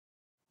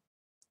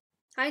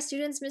Hi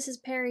students,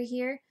 Mrs. Perry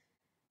here.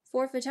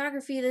 For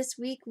photography this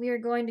week, we are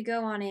going to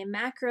go on a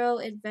macro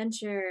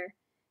adventure.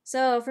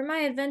 So for my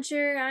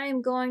adventure, I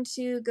am going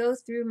to go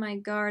through my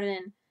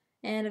garden,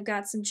 and I've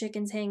got some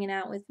chickens hanging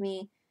out with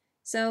me.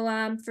 So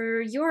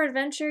for your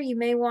adventure, you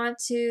may want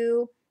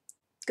to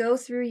go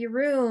through your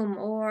room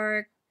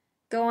or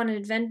go on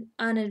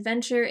an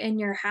adventure in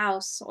your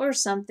house or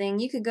something.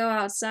 You could go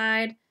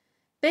outside.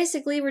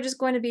 Basically, we're just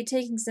going to be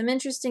taking some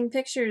interesting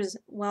pictures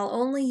while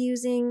only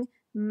using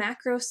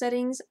macro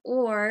settings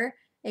or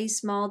a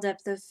small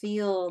depth of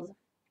field.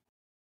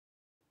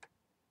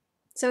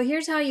 So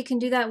here's how you can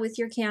do that with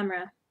your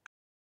camera.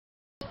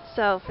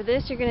 So for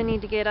this you're going to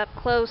need to get up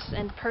close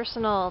and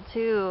personal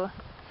to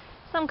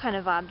some kind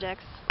of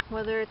objects,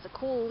 whether it's a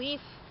cool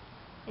leaf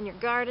in your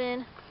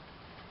garden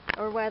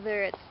or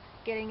whether it's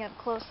getting up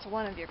close to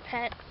one of your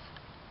pets.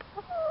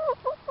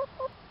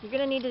 You're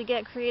going to need to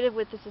get creative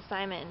with this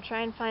assignment and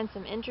try and find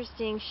some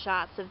interesting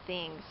shots of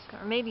things,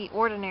 or maybe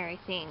ordinary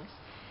things.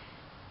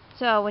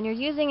 So when you're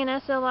using an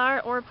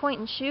SLR or point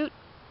and shoot,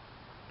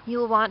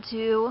 you'll want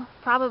to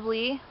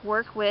probably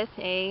work with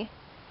a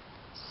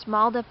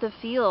small depth of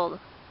field.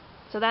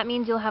 So that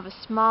means you'll have a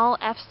small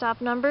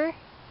f-stop number.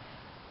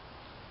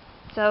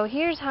 So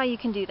here's how you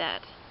can do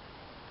that.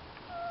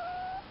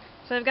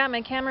 So I've got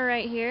my camera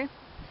right here.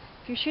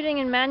 If you're shooting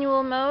in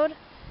manual mode,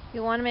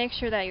 you'll want to make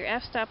sure that your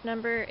f-stop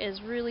number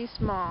is really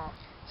small.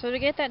 So to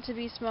get that to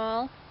be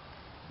small,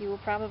 you will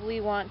probably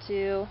want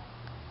to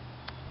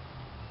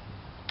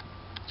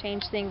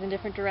change things in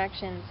different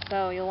directions.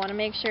 So you'll want to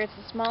make sure it's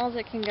as small as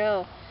it can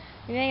go.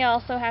 You may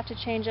also have to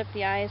change up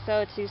the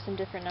ISO to some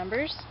different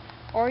numbers,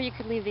 or you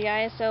could leave the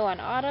ISO on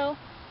auto,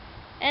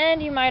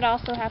 and you might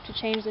also have to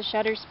change the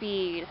shutter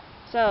speed.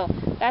 So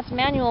that's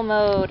manual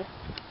mode.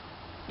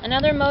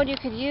 Another mode you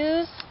could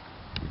use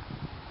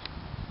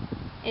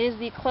is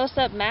the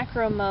close-up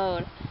macro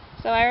mode.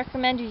 So I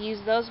recommend you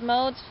use those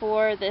modes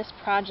for this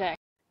project.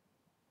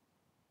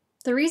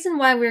 The reason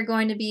why we're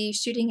going to be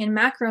shooting in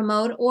macro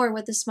mode or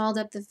with a small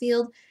depth of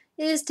field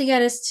is to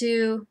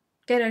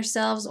get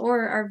ourselves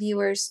or our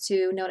viewers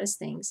to notice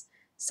things,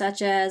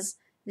 such as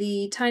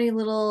the tiny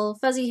little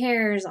fuzzy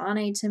hairs on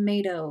a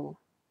tomato,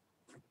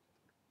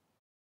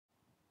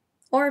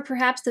 or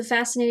perhaps the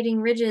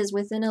fascinating ridges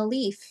within a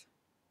leaf,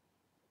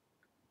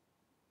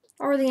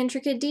 or the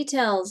intricate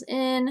details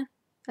in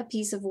a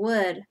piece of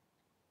wood.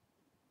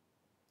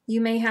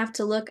 You may have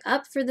to look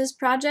up for this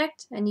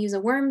project and use a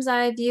worm's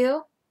eye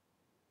view,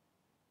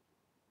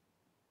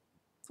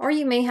 or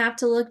you may have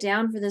to look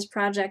down for this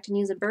project and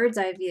use a bird's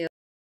eye view.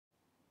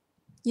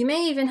 You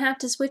may even have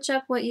to switch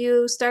up what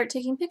you start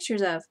taking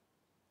pictures of.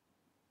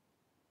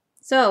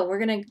 So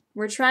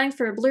we're trying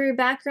for a blurry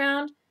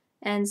background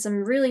and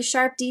some really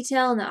sharp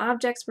detail in the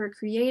objects we're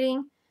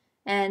creating.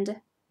 And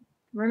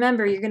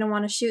remember, you're going to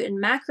want to shoot in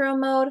macro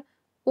mode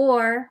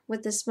or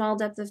with the small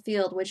depth of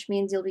field, which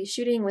means you'll be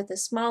shooting with a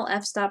small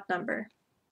f-stop number.